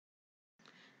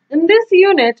In this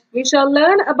unit, we shall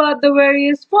learn about the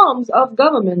various forms of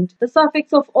government. The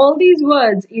suffix of all these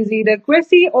words is either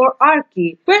cracy or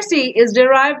archy. Cracy is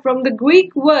derived from the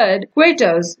Greek word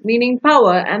kratos, meaning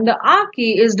power, and the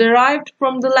archy is derived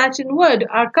from the Latin word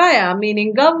archaia,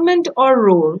 meaning government or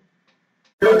rule.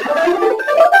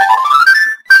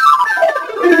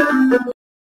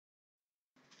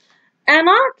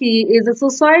 Anarchy is a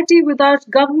society without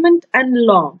government and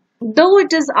law. Though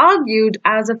it is argued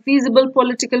as a feasible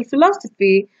political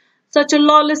philosophy, such a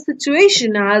lawless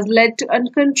situation has led to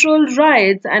uncontrolled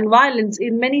riots and violence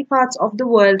in many parts of the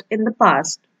world in the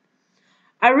past.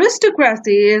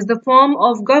 Aristocracy is the form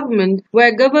of government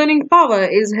where governing power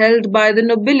is held by the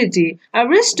nobility.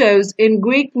 Aristos in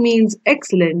Greek means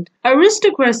excellent.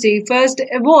 Aristocracy first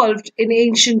evolved in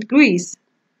ancient Greece.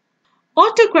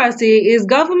 Autocracy is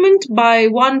government by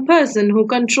one person who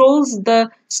controls the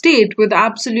state with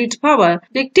absolute power.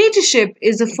 Dictatorship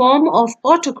is a form of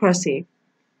autocracy.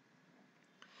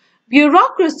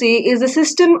 Bureaucracy is a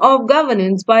system of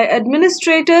governance by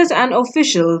administrators and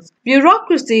officials.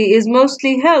 Bureaucracy is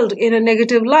mostly held in a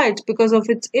negative light because of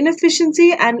its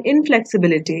inefficiency and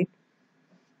inflexibility.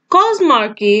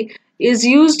 Cosmarchy is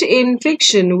used in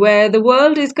fiction where the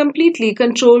world is completely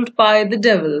controlled by the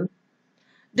devil.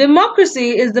 Democracy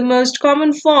is the most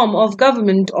common form of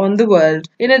government on the world.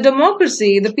 In a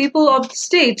democracy, the people of the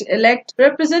state elect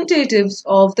representatives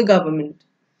of the government.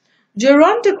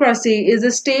 Gerontocracy is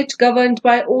a state governed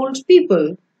by old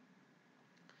people.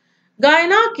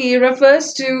 Gynarchy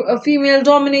refers to a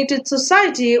female-dominated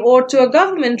society or to a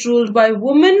government ruled by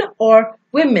women or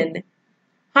women.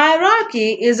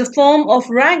 Hierarchy is a form of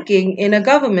ranking in a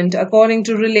government according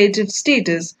to relative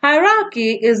status.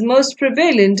 Hierarchy is most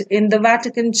prevalent in the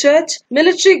Vatican Church,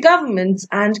 military governments,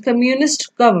 and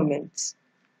communist governments.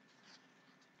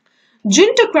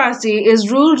 Juntocracy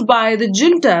is ruled by the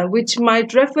junta, which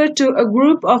might refer to a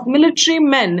group of military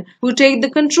men who take the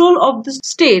control of the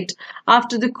state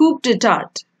after the coup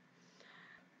d'etat.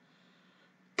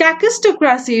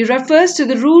 Kakistocracy refers to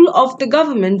the rule of the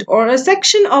government or a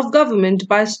section of government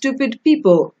by stupid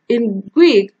people. In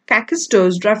Greek,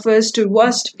 kakistos refers to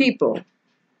worst people.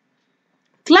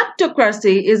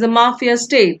 Kleptocracy is a mafia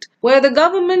state where the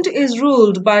government is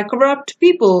ruled by corrupt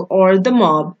people or the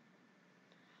mob.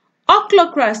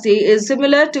 Ochlocracy is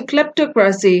similar to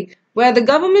kleptocracy where the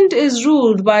government is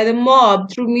ruled by the mob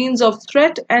through means of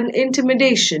threat and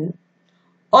intimidation.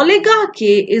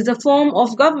 Oligarchy is a form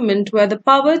of government where the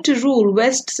power to rule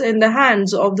rests in the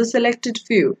hands of the selected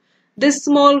few. This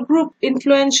small group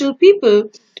influential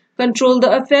people control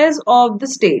the affairs of the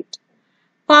state.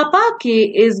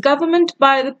 Paparchy is government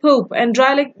by the Pope and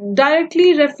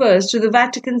directly refers to the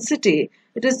Vatican City.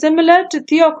 It is similar to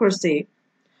theocracy.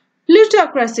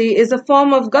 Plutocracy is a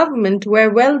form of government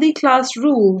where wealthy class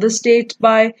rule the state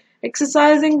by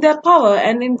exercising their power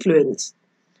and influence.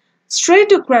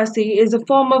 Stratocracy is a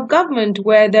form of government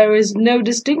where there is no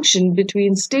distinction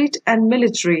between state and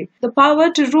military. The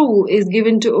power to rule is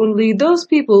given to only those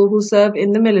people who serve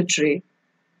in the military.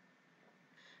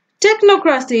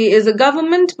 Technocracy is a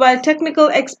government by technical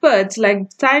experts like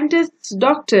scientists,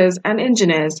 doctors, and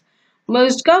engineers.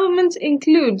 Most governments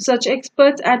include such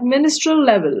experts at ministerial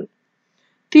level.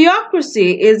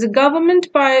 Theocracy is a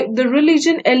government by the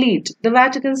religion elite. The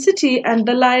Vatican City and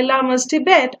the Dalai Lama's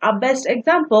Tibet are best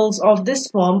examples of this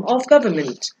form of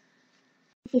government.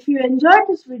 If you enjoyed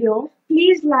this video,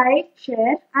 please like,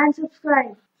 share and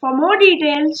subscribe. For more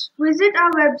details, visit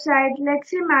our website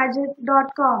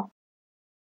leximagic.com.